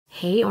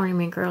Hey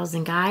ornament girls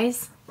and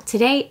guys.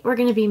 Today we're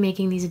going to be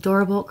making these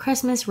adorable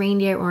Christmas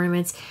reindeer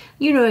ornaments.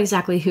 You know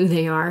exactly who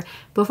they are.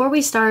 Before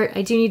we start,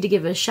 I do need to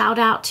give a shout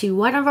out to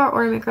one of our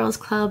Ornament Girls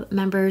Club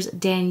members,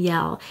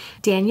 Danielle.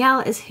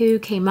 Danielle is who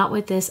came up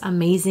with this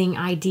amazing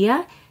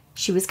idea.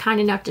 She was kind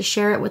enough to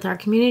share it with our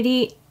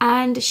community,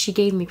 and she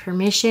gave me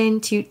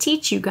permission to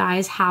teach you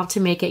guys how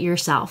to make it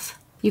yourself.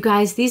 You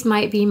guys, these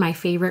might be my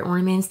favorite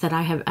ornaments that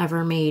I have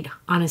ever made,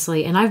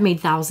 honestly, and I've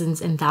made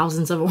thousands and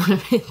thousands of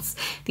ornaments.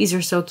 These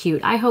are so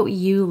cute. I hope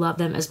you love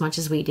them as much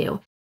as we do.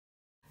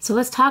 So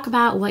let's talk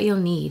about what you'll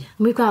need.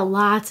 We've got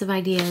lots of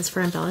ideas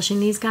for embellishing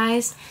these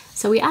guys.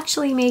 So we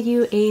actually made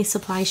you a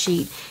supply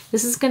sheet.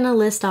 This is gonna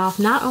list off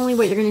not only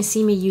what you're gonna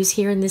see me use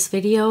here in this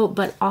video,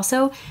 but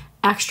also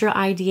extra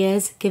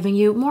ideas, giving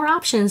you more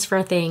options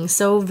for things.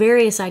 So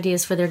various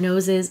ideas for their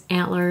noses,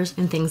 antlers,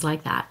 and things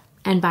like that.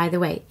 And by the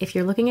way, if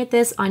you're looking at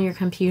this on your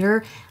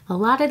computer, a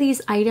lot of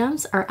these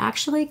items are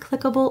actually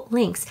clickable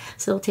links.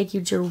 So it'll take you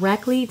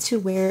directly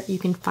to where you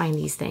can find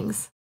these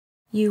things.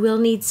 You will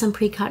need some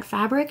pre-cut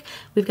fabric.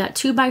 We've got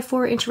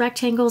 2x4 inch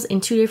rectangles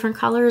in two different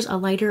colors, a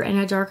lighter and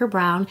a darker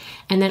brown,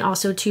 and then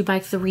also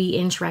 2x3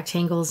 inch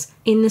rectangles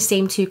in the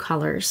same two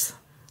colors.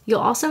 You'll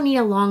also need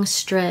a long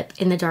strip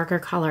in the darker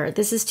color.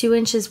 This is 2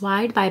 inches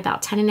wide by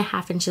about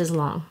 10.5 inches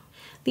long.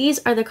 These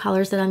are the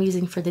colors that I'm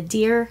using for the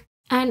deer,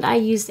 and I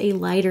used a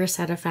lighter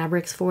set of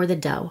fabrics for the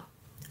doe.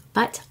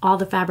 But all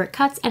the fabric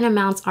cuts and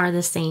amounts are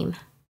the same.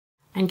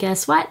 And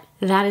guess what?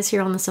 That is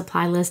here on the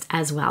supply list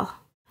as well.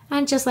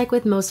 And just like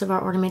with most of our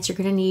ornaments, you're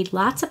gonna need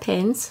lots of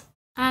pins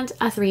and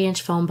a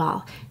 3-inch foam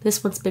ball.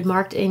 This one's been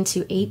marked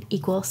into 8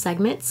 equal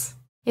segments.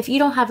 If you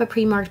don't have a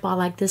pre-marked ball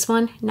like this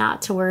one,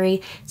 not to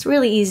worry. It's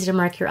really easy to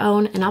mark your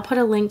own, and I'll put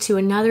a link to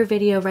another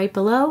video right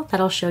below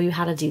that'll show you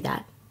how to do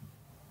that.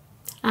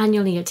 And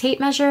you'll need a tape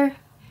measure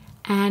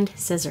and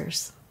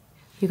scissors.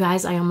 You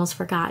guys, I almost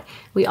forgot.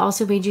 We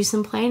also made you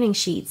some planning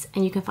sheets,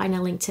 and you can find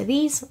a link to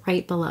these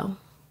right below.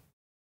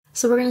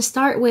 So we're gonna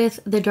start with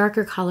the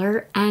darker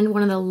color and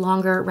one of the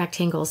longer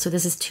rectangles. So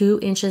this is 2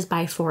 inches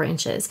by 4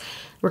 inches.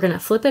 We're gonna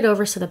flip it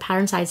over so the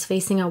pattern side's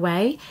facing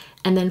away,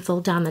 and then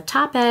fold down the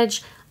top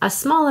edge a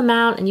small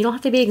amount, and you don't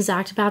have to be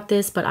exact about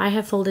this, but I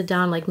have folded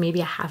down like maybe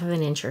 1/2 of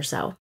an inch or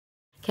so.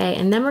 Okay,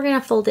 and then we're gonna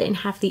fold it in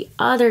half the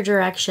other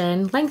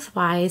direction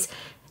lengthwise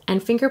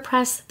and finger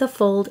press the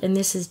fold, and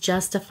this is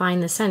just to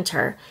find the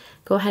center.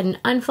 Go ahead and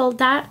unfold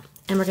that,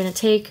 and we're gonna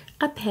take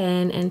a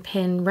pin and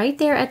pin right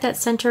there at that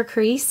center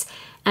crease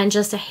and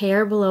just a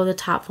hair below the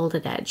top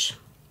folded edge,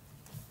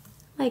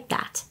 like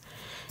that.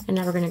 And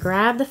now we're gonna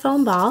grab the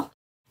foam ball,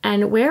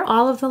 and where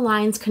all of the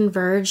lines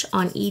converge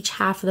on each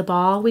half of the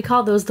ball, we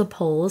call those the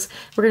poles.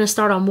 We're gonna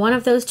start on one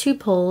of those 2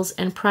 poles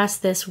and press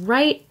this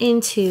right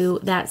into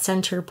that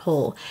center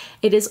pole.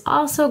 It is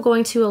also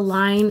going to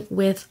align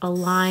with a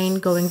line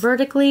going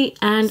vertically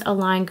and a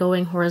line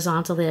going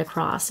horizontally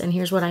across. And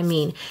here's what I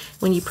mean.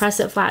 When you press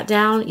it flat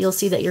down, you'll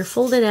see that your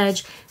folded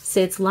edge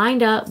sits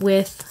lined up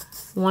with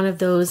one of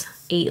those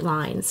 8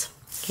 lines.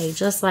 Okay,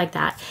 just like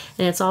that.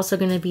 And it's also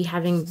gonna be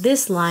having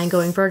this line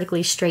going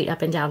vertically straight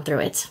up and down through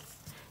it.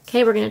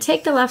 Okay, we're gonna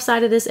take the left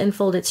side of this and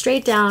fold it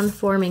straight down,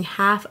 forming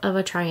half of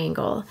a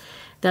triangle.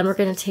 Then we're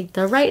gonna take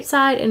the right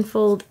side and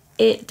fold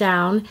it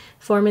down,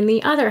 forming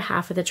the other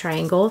half of the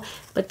triangle.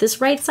 But this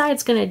right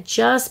side's gonna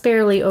just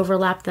barely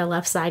overlap the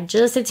left side,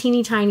 just a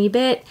teeny tiny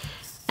bit,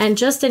 and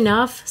just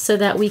enough so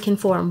that we can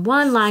form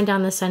one line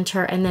down the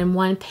center, and then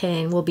one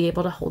pin will be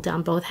able to hold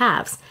down both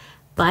halves.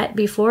 But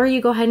before you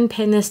go ahead and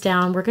pin this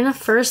down, we're gonna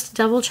first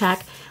double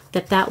check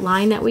that that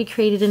line that we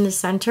created in the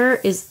center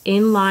is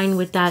in line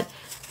with that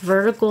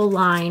vertical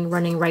line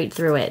running right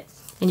through it.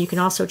 And you can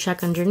also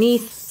check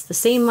underneath. It's the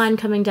same line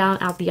coming down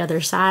out the other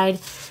side.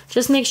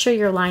 Just make sure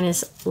your line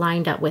is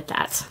lined up with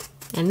that.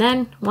 And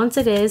then once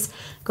it is,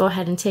 go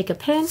ahead and take a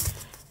pin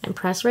and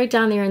press right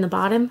down there in the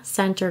bottom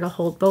center to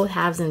hold both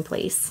halves in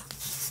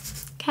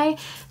place. Okay,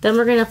 then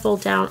we're gonna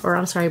fold down, or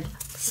I'm sorry,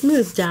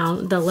 smooth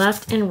down the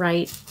left and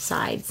right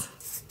sides.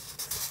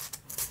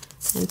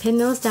 And pin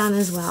those down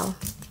as well.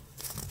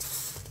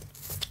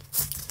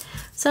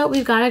 So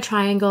we've got a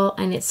triangle,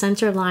 and its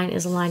center line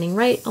is aligning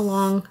right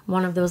along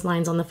one of those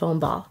lines on the foam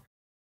ball.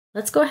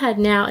 Let's go ahead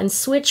now and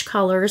switch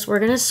colors. We're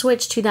gonna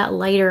switch to that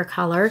lighter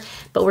color,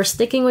 but we're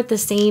sticking with the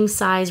same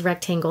size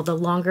rectangle, the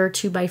longer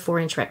 2x4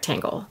 inch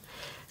rectangle.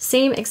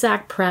 Same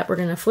exact prep. We're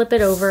gonna flip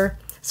it over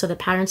so the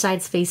pattern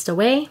side's faced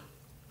away,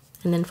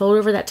 and then fold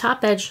over that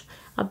top edge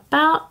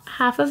about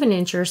 1/2 of an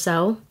inch or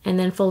so, and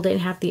then fold it in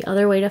half the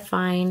other way to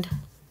find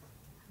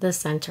the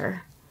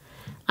center.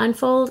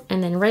 Unfold,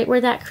 and then right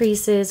where that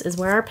crease is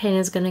where our pin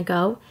is gonna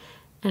go,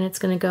 and it's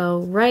gonna go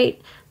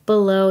right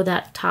below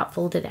that top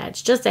folded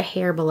edge, just a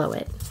hair below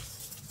it.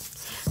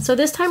 So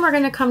this time we're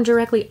gonna come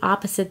directly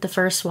opposite the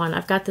first one.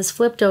 I've got this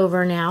flipped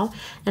over now,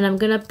 and I'm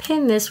gonna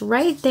pin this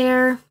right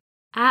there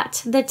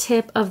at the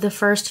tip of the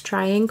first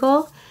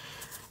triangle.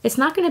 It's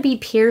not gonna be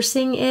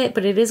piercing it,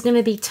 but it is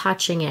gonna be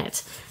touching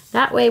it.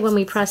 That way when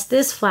we press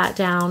this flat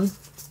down,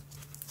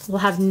 we'll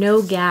have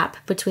no gap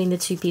between the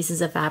 2 pieces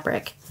of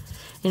fabric.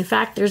 In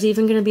fact, there's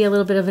even going to be a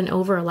little bit of an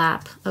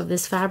overlap of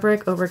this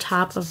fabric over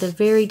top of the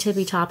very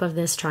tippy top of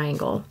this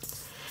triangle.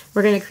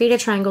 We're going to create a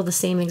triangle the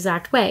same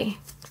exact way,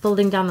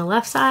 folding down the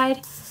left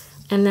side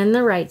and then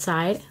the right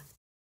side,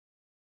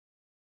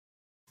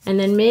 and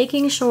then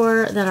making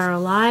sure that our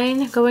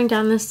line going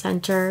down the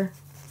center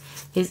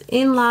is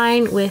in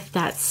line with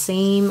that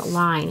same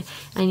line.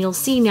 And you'll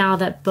see now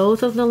that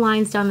both of the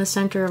lines down the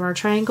center of our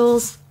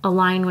triangles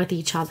align with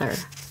each other.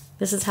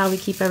 This is how we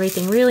keep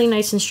everything really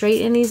nice and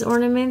straight in these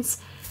ornaments.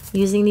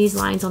 Using these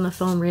lines on the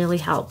foam really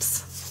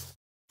helps.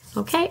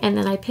 Okay, and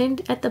then I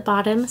pinned at the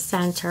bottom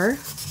center,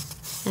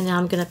 and now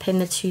I'm going to pin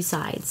the two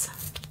sides.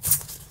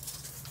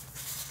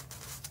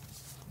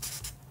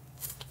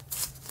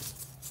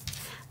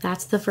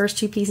 That's the first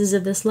two pieces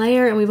of this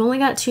layer, and we've only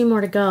got two more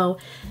to go,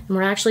 and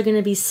we're actually going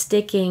to be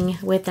sticking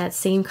with that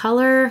same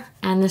color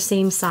and the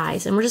same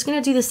size, and we're just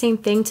going to do the same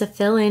thing to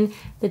fill in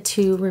the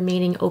two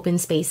remaining open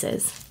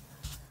spaces.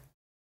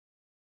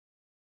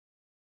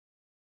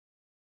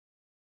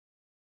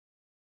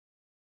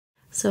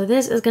 So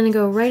this is going to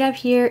go right up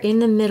here in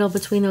the middle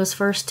between those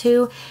first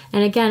two,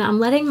 and again, I'm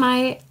letting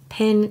my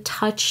pin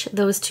touch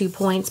those 2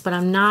 points, but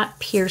I'm not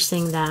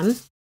piercing them.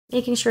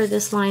 Making sure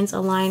this line's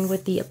aligned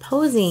with the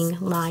opposing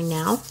line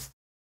now.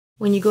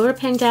 When you go to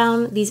pin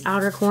down these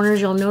outer corners,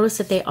 you'll notice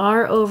that they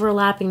are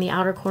overlapping the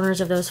outer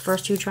corners of those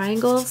first two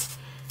triangles,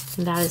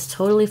 and that is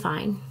totally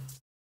fine.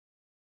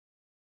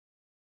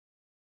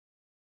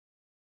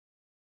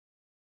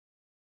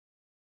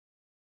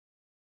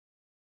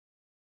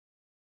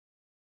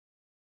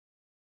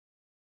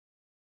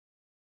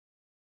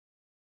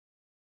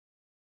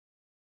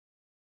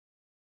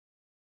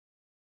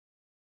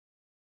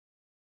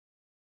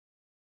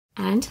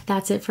 And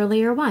that's it for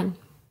layer 1.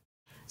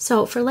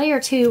 So for layer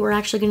 2, we're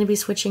actually going to be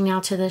switching now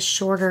to the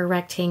shorter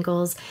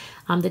rectangles,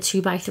 the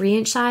 2 by 3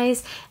 inch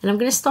size. And I'm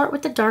going to start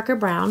with the darker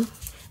brown.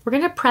 We're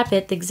going to prep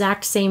it the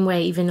exact same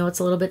way, even though it's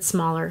a little bit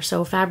smaller.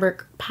 So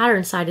fabric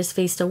pattern side is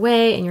faced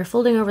away, and you're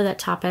folding over that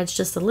top edge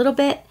just a little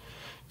bit,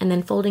 and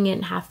then folding it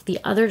in half the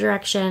other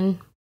direction,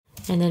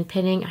 and then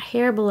pinning a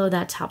hair below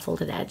that top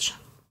folded edge.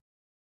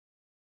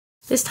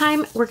 This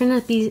time we're going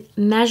to be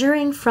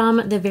measuring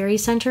from the very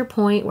center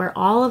point where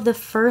all of the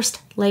first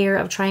layer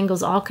of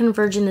triangles all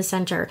converge in the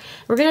center.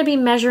 We're going to be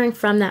measuring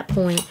from that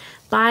point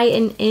by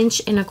 1.25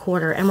 inches,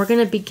 and we're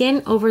going to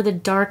begin over the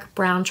dark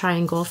brown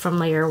triangle from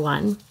layer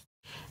 1.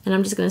 And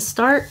I'm just going to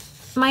start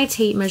my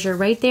tape measure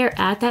right there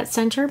at that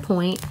center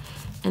point,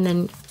 and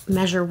then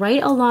measure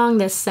right along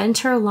the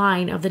center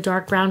line of the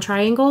dark brown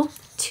triangle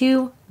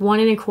to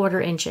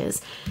 1.25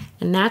 inches.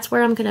 And that's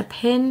where I'm going to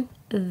pin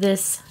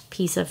this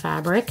piece of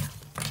fabric,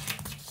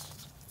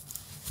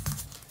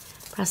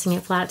 pressing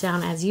it flat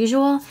down as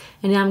usual.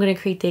 And now I'm going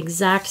to create the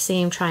exact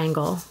same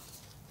triangle,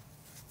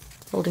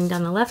 folding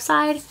down the left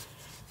side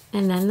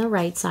and then the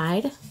right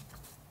side.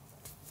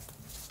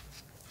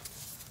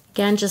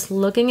 Again, just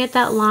looking at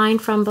that line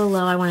from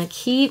below, I want to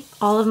keep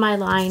all of my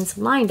lines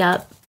lined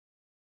up.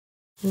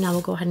 And now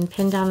we'll go ahead and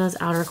pin down those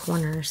outer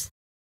corners.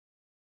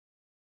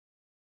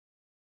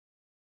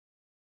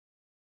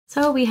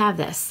 So we have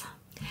this.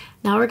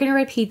 Now we're going to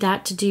repeat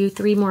that to do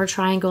 3 more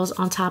triangles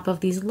on top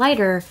of these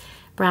lighter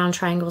brown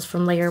triangles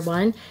from layer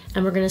 1,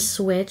 and we're going to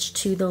switch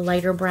to the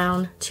lighter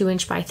brown 2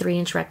 inch by 3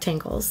 inch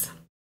rectangles.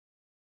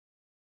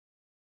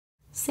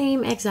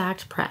 Same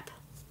exact prep.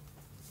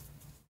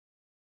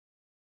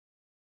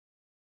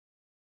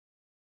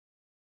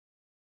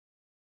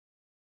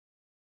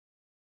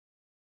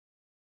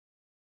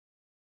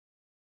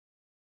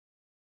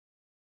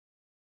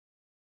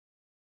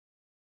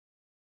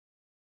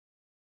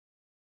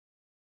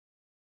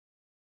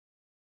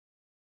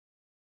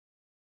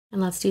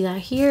 And let's do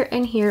that here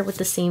and here with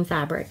the same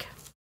fabric.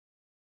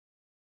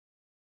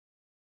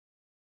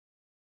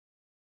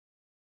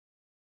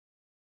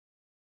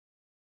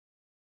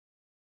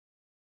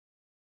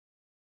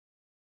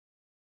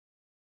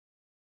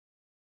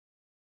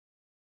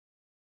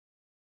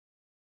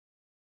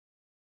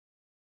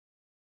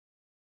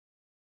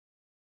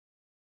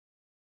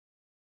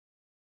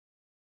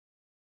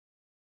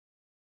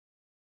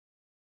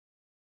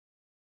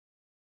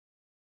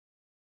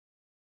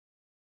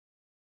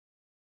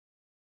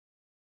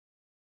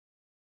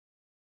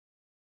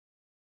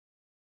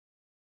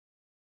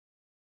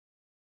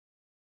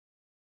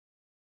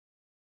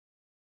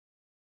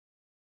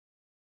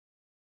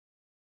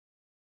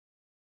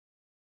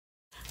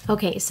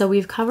 Okay, so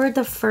we've covered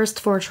the first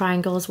 4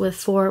 triangles with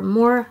 4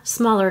 more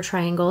smaller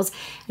triangles,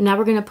 and now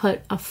we're going to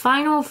put a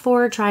final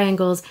 4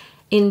 triangles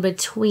in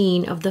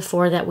between of the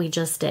 4 that we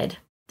just did.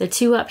 The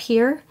 2 up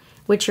here,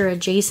 which are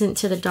adjacent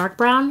to the dark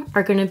brown,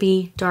 are going to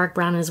be dark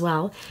brown as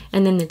well,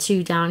 and then the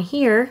 2 down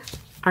here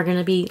are going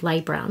to be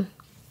light brown.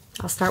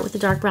 I'll start with the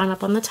dark brown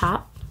up on the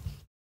top.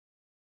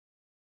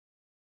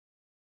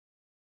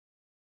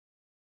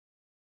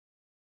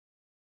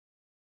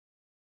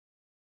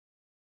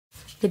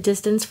 The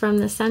distance from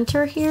the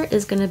center here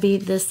is going to be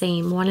the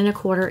same,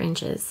 1.25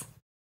 inches.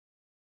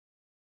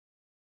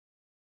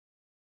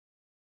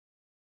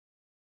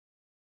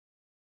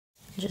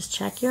 Just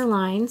check your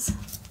lines.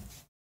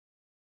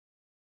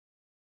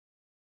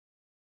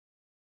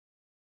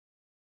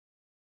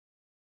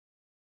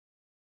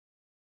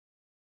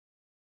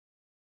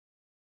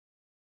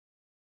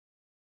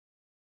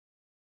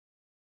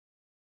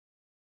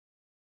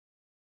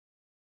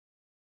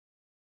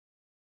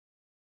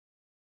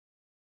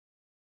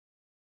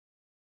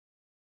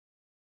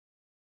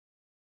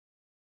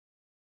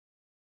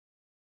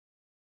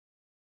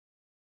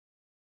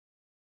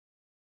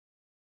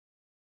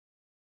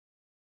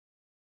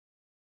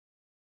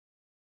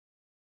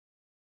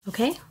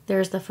 Okay,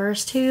 there's the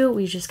first two.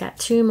 We just got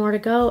two more to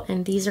go,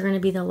 and these are going to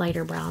be the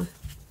lighter brown.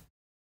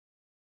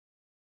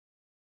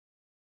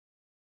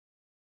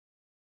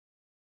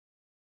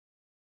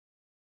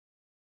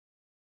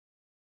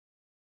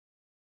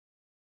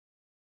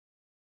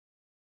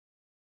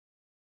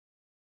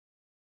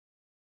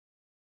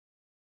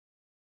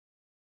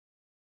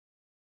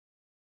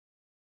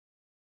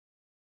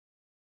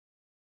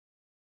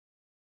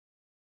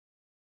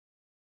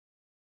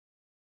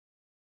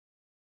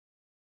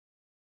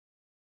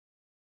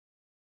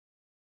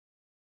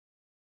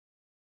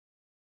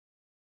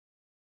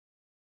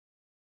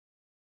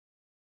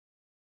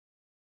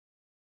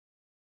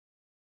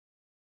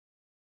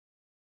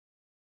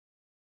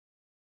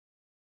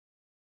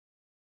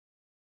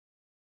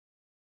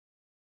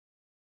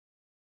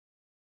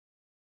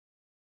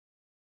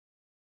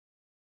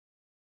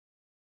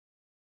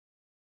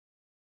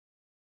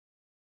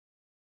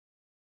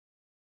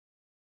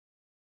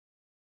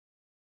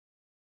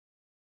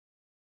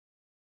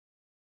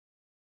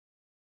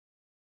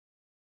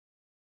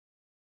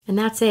 And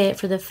that's it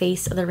for the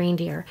face of the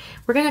reindeer.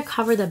 We're gonna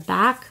cover the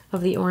back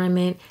of the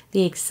ornament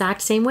the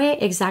exact same way,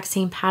 exact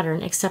same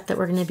pattern, except that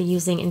we're gonna be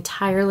using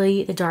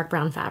entirely the dark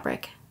brown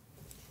fabric.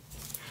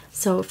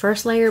 So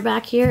first layer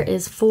back here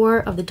is 4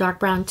 of the dark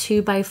brown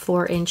 2 by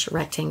 4 inch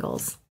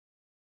rectangles.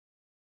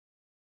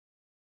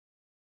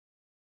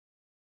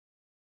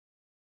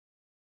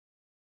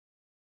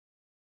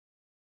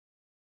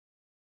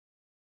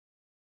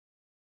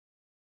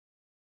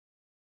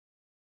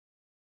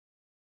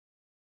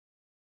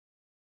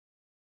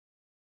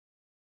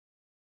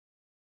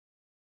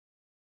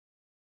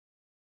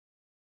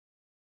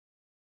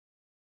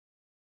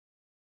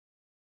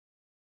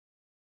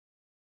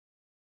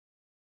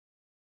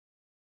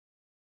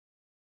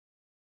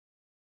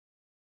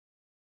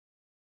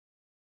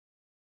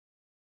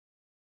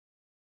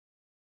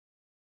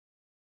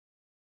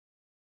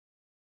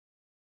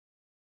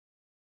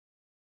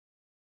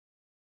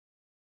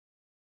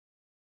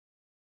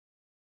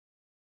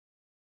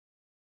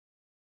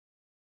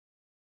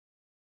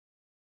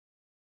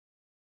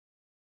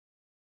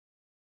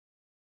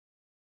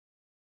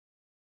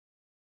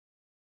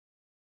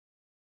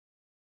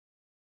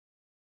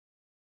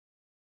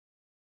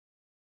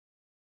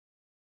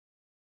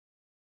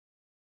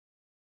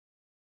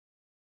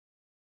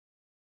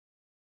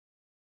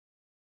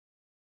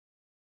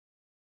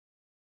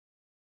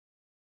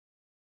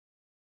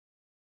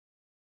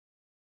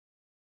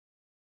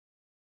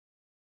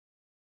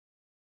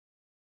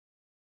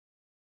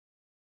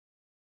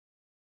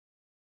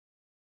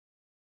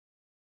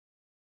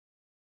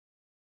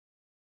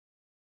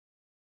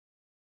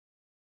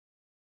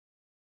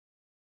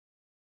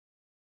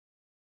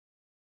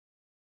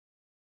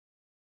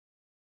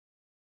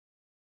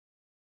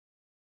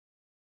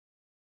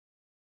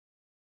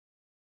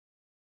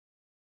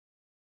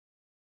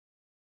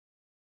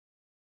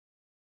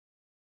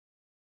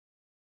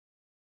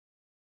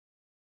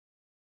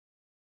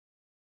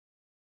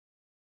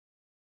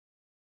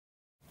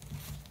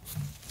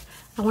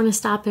 I want to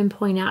stop and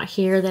point out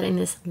here that in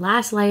this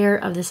last layer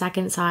of the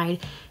second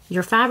side,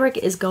 your fabric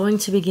is going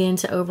to begin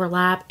to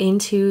overlap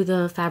into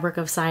the fabric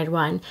of side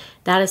 1.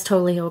 That is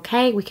totally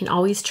okay. We can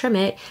always trim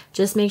it.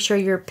 Just make sure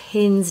your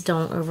pins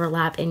don't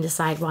overlap into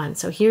side 1.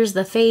 So here's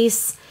the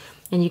face,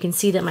 and you can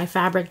see that my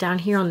fabric down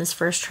here on this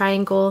first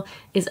triangle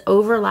is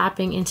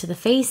overlapping into the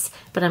face,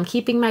 but I'm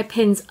keeping my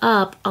pins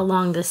up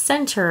along the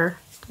center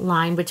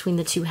line between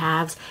the two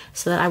halves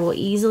so that I will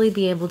easily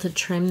be able to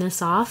trim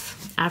this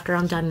off after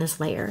I'm done this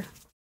layer.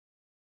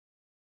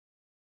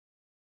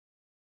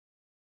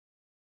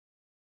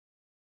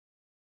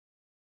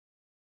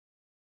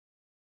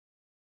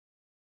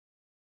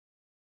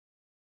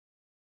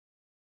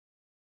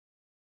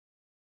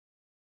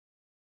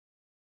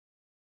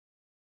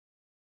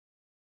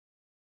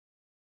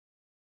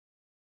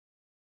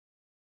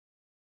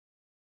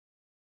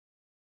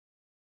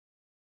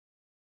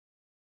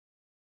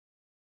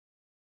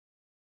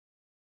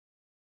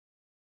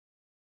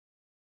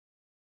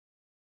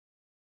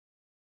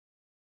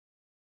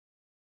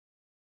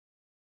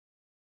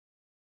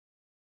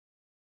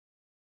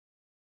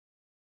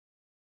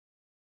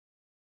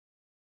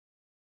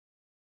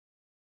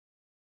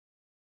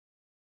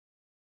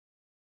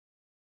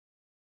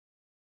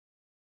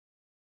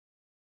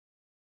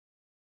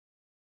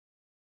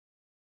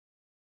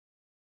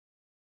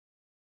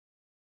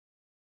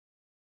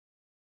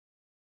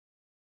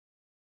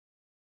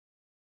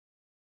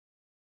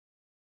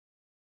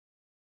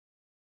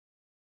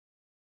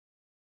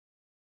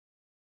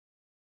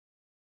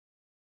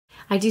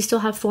 I do still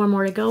have 4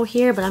 more to go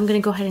here, but I'm going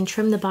to go ahead and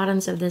trim the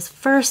bottoms of this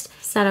first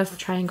set of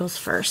triangles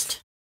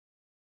first.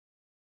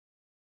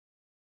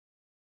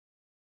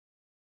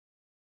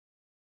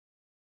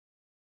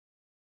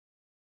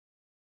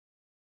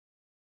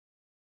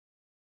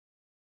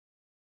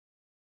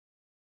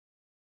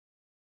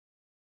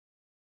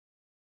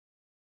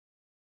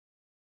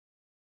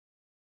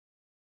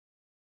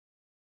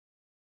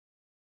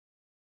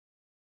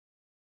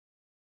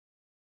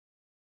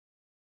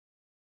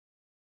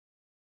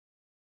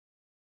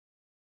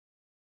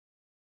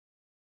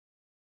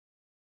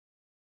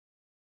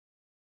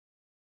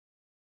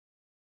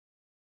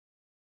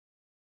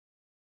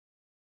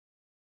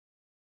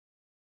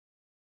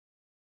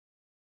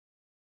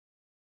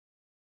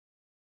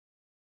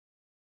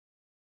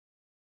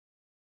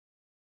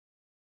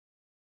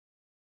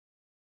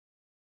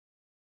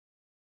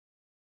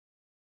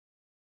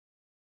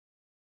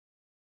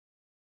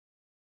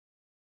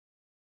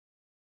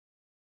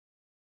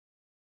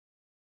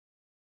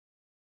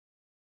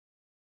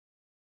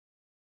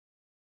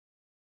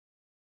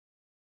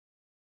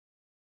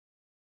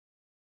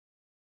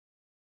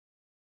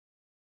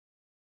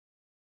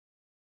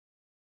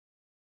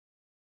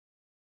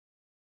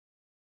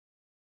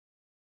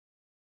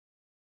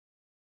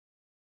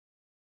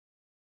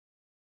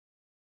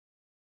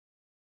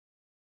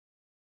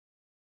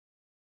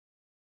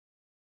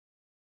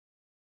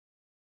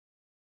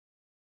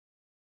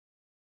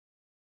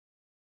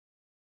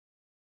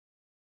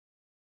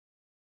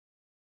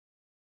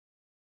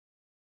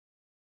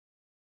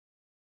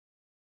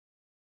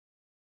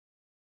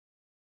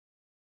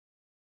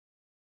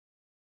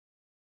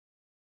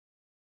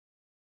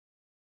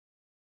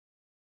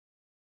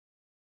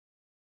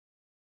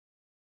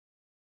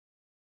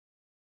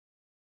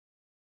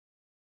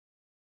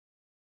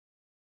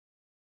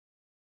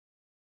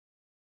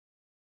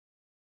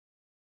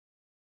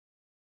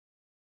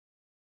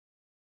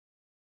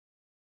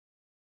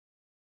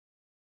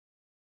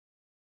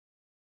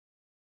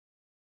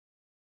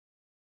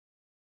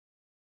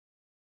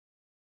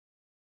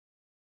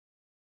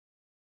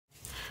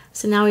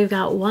 So now we've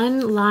got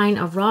one line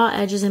of raw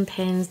edges and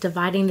pins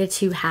dividing the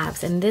two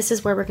halves. And this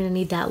is where we're going to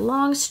need that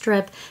long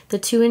strip, the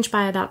 2"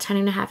 by about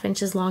 10.5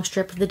 inches long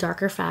strip of the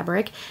darker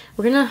fabric.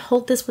 We're going to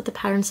hold this with the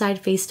pattern side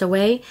faced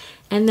away,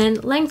 and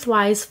then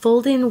lengthwise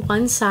fold in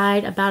one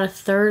side about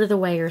 1/3 of the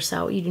way or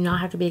so. You do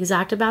not have to be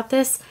exact about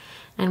this,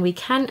 and we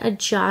can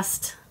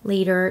adjust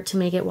later to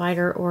make it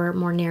wider or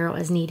more narrow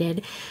as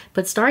needed.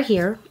 But start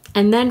here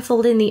and then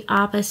fold in the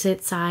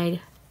opposite side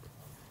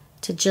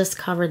to just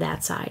cover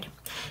that side.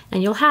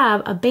 And you'll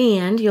have a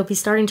band, you'll be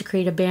starting to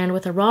create a band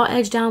with a raw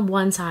edge down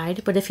one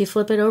side, but if you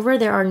flip it over,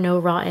 there are no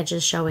raw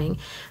edges showing.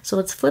 So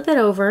let's flip it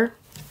over,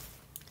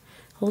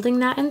 holding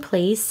that in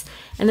place,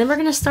 and then we're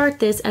gonna start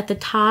this at the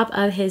top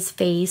of his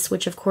face,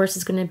 which of course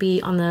is gonna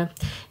be on the,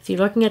 if you're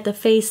looking at the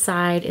face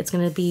side, it's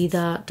gonna be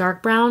the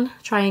dark brown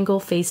triangle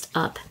faced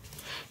up.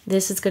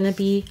 This is gonna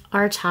be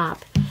our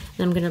top, and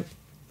I'm gonna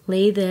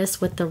lay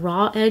this with the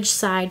raw edge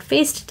side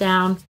faced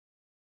down,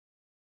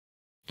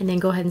 and then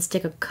go ahead and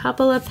stick a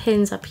couple of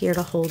pins up here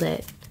to hold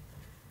it.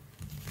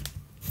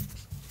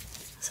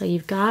 So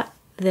you've got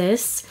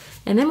this,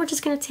 and then we're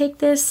just going to take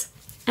this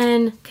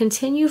and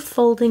continue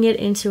folding it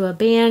into a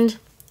band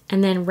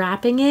and then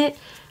wrapping it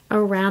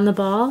around the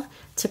ball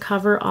to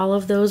cover all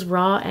of those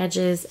raw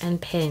edges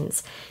and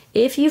pins.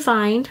 If you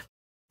find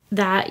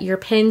that your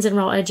pins and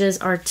raw edges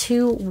are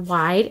too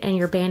wide and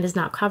your band is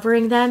not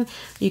covering them,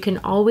 you can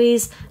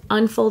always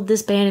unfold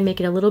this band and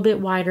make it a little bit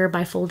wider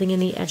by folding in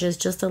the edges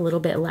just a little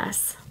bit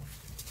less.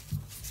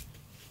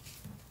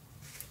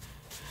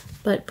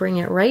 But bring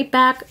it right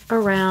back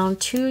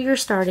around to your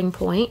starting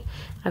point.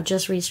 I've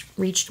just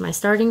reached my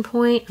starting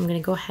point. I'm gonna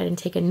go ahead and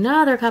take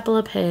another couple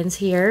of pins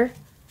here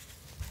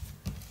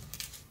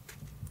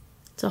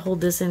to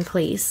hold this in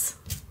place.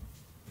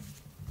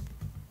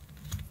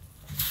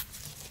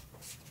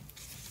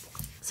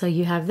 So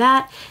you have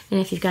that, and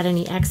if you've got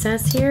any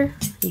excess here,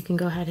 you can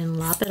go ahead and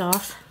lop it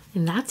off.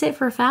 And that's it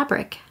for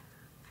fabric.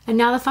 And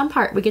now the fun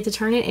part, we get to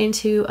turn it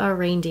into a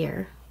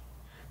reindeer.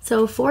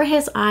 So for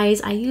his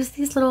eyes, I use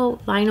these little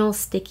vinyl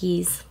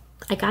stickies.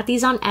 I got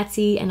these on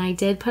Etsy, and I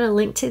did put a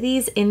link to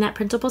these in that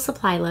printable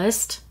supply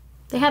list.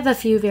 They have a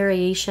few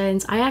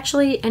variations. I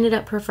actually ended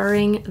up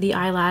preferring the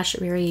eyelash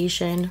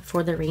variation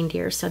for the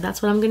reindeer, so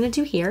that's what I'm gonna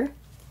do here.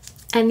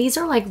 And these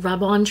are like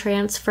rub-on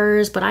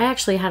transfers, but I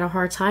actually had a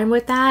hard time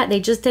with that.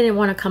 They just didn't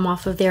want to come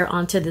off of there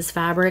onto this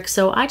fabric,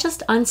 so I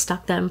just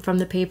unstuck them from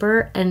the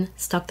paper and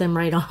stuck them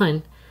right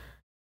on.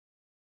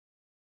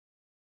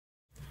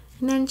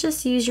 And then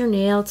just use your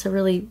nail to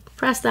really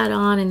press that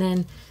on and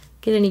then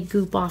get any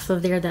goop off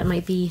of there that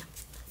might be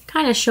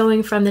kind of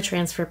showing from the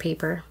transfer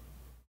paper.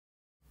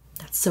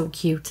 That's so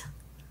cute.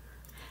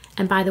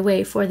 And by the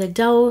way, for the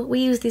dough, we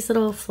use these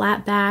little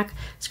flat back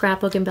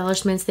scrapbook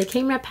embellishments. They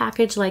came in a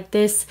package like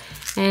this,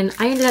 and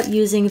I ended up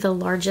using the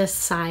largest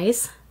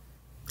size.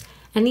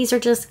 And these are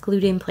just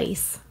glued in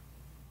place.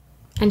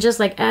 And just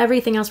like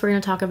everything else we're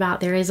going to talk about,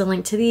 there is a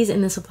link to these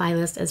in the supply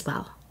list as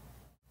well.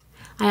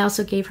 I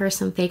also gave her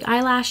some fake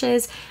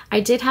eyelashes.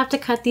 I did have to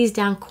cut these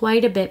down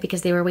quite a bit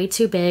because they were way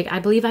too big. I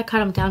believe I cut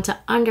them down to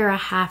under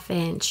 1/2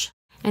 inch.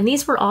 And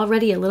these were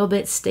already a little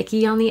bit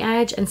sticky on the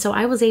edge, and so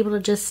I was able to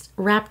just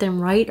wrap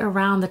them right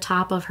around the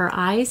top of her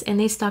eyes, and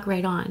they stuck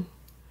right on.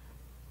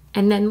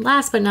 And then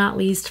last but not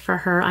least for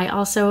her, I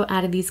also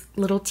added these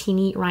little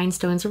teeny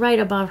rhinestones right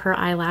above her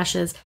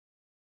eyelashes.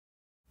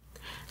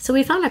 So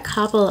we found a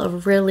couple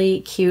of really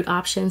cute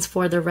options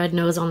for the red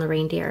nose on the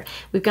reindeer.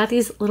 We've got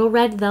these little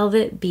red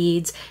velvet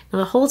beads. Now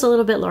the hole's a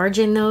little bit large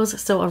in those,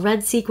 so a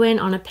red sequin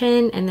on a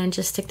pin, and then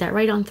just stick that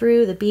right on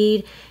through the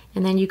bead,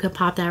 and then you could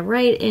pop that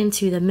right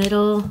into the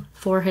middle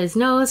for his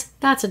nose.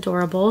 That's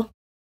adorable.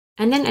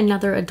 And then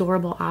another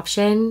adorable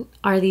option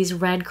are these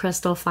red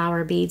crystal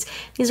flower beads.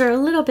 These are a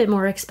little bit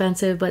more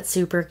expensive, but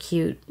super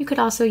cute. You could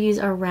also use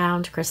a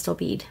round crystal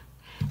bead.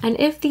 And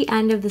if the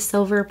end of the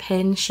silver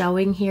pin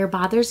showing here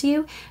bothers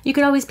you, you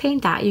could always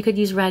paint that. You could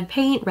use red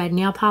paint, red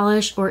nail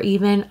polish, or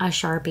even a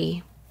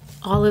Sharpie.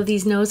 All of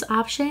these nose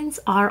options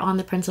are on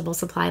the printable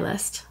supply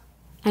list.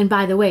 And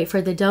by the way,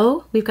 for the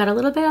dough, we've got a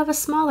little bit of a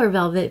smaller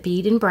velvet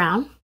bead in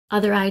brown.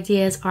 Other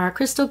ideas are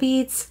crystal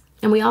beads,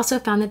 and we also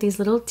found that these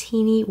little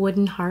teeny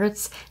wooden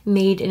hearts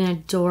made an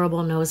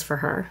adorable nose for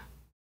her.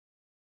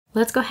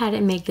 Let's go ahead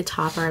and make the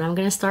topper, and I'm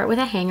going to start with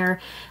a hanger.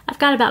 I've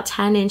got about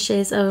 10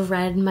 inches of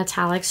red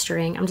metallic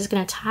string. I'm just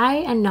going to tie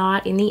a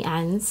knot in the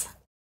ends,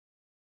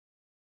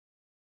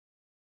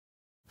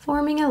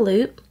 forming a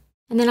loop.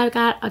 And then I've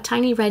got a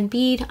tiny red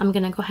bead. I'm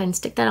going to go ahead and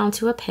stick that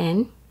onto a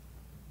pin.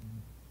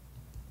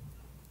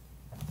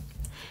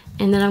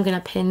 And then I'm going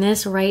to pin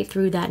this right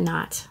through that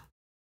knot.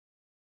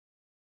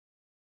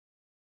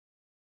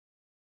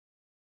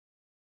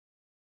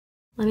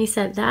 Let me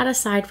set that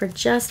aside for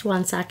just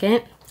 1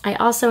 second. I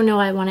also know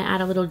I want to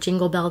add a little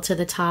jingle bell to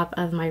the top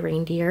of my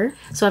reindeer.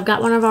 So I've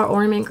got one of our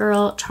Ornament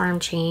Girl charm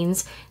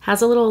chains. It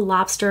has a little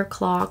lobster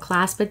claw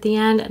clasp at the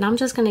end, and I'm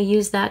just going to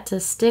use that to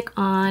stick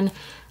on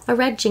a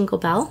red jingle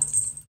bell.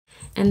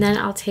 And then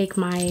I'll take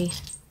my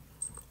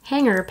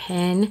hanger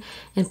pin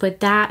and put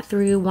that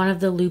through one of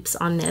the loops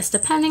on this,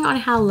 depending on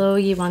how low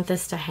you want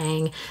this to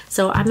hang.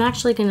 So I'm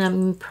actually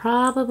gonna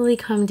probably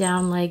come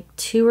down like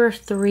 2 or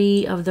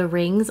 3 of the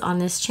rings on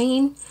this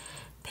chain,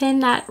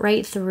 pin that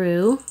right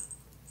through,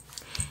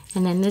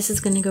 and then this is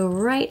gonna go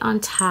right on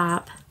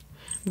top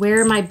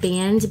where my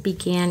band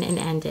began and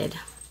ended.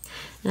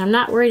 And I'm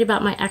not worried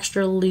about my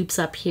extra loops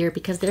up here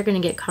because they're gonna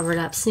get covered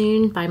up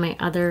soon by my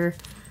other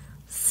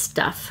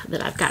stuff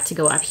that I've got to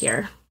go up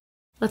here.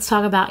 Let's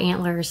talk about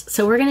antlers.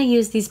 So we're gonna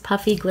use these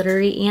puffy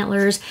glittery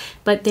antlers,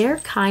 but they're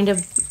kind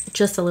of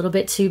just a little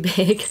bit too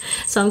big.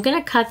 So I'm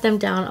gonna cut them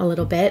down a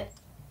little bit,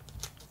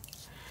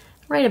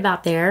 right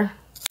about there.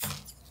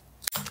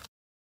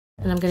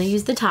 And I'm gonna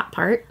use the top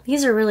part.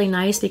 These are really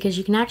nice because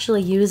you can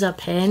actually use a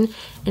pin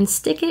and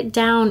stick it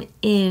down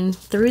in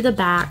through the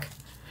back.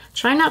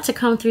 Try not to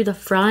come through the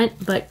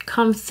front, but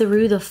come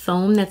through the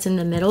foam that's in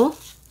the middle,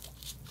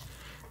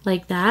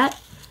 like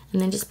that. And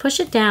then just push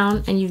it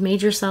down and you've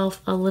made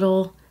yourself a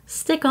little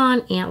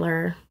stick-on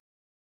antler.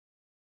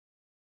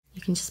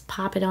 You can just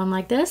pop it on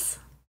like this.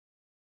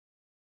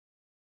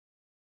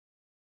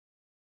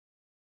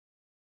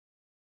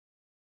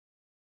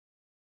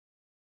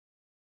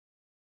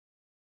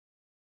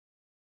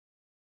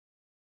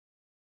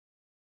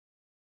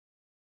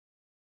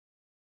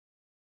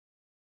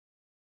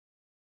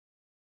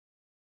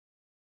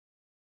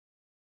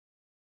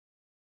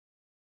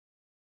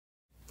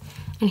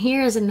 And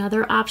here is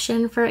another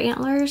option for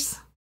antlers.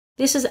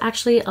 This is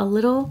actually a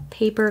little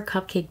paper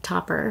cupcake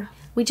topper.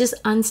 We just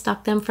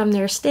unstuck them from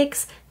their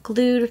sticks,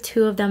 glued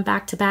 2 of them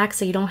back to back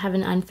so you don't have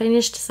an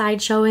unfinished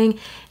side showing,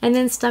 and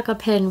then stuck a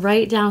pin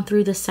right down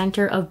through the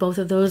center of both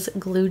of those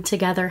glued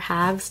together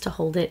halves to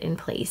hold it in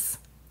place.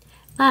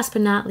 Last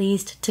but not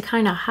least, to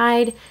kind of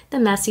hide the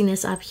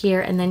messiness up here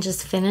and then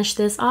just finish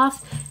this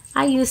off,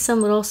 I used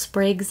some little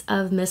sprigs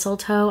of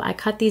mistletoe. I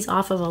cut these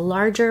off of a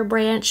larger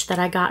branch that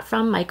I got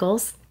from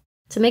Michael's.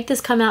 To make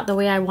this come out the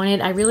way I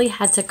wanted, I really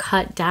had to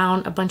cut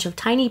down a bunch of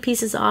tiny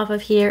pieces off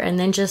of here and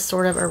then just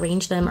sort of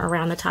arrange them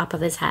around the top of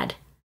his head.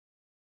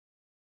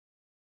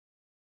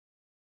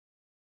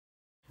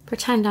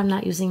 Pretend I'm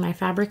not using my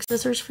fabric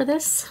scissors for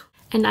this.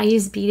 And I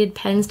use beaded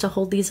pens to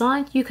hold these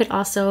on. You could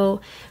also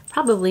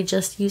probably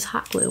just use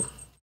hot glue.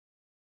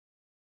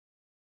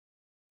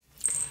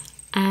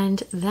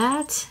 And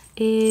that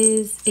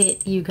is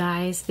it, you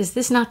guys. Is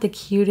this not the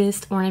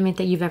cutest ornament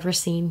that you've ever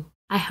seen?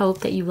 I hope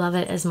that you love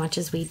it as much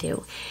as we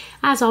do.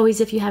 As always,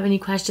 if you have any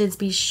questions,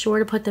 be sure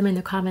to put them in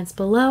the comments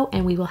below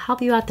and we will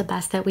help you out the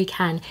best that we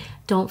can.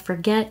 Don't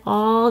forget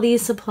all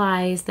these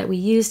supplies that we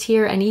used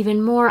here and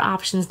even more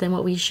options than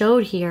what we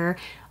showed here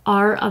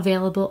are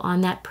available on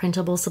that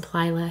printable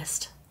supply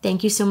list.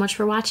 Thank you so much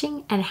for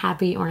watching and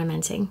happy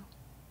ornamenting.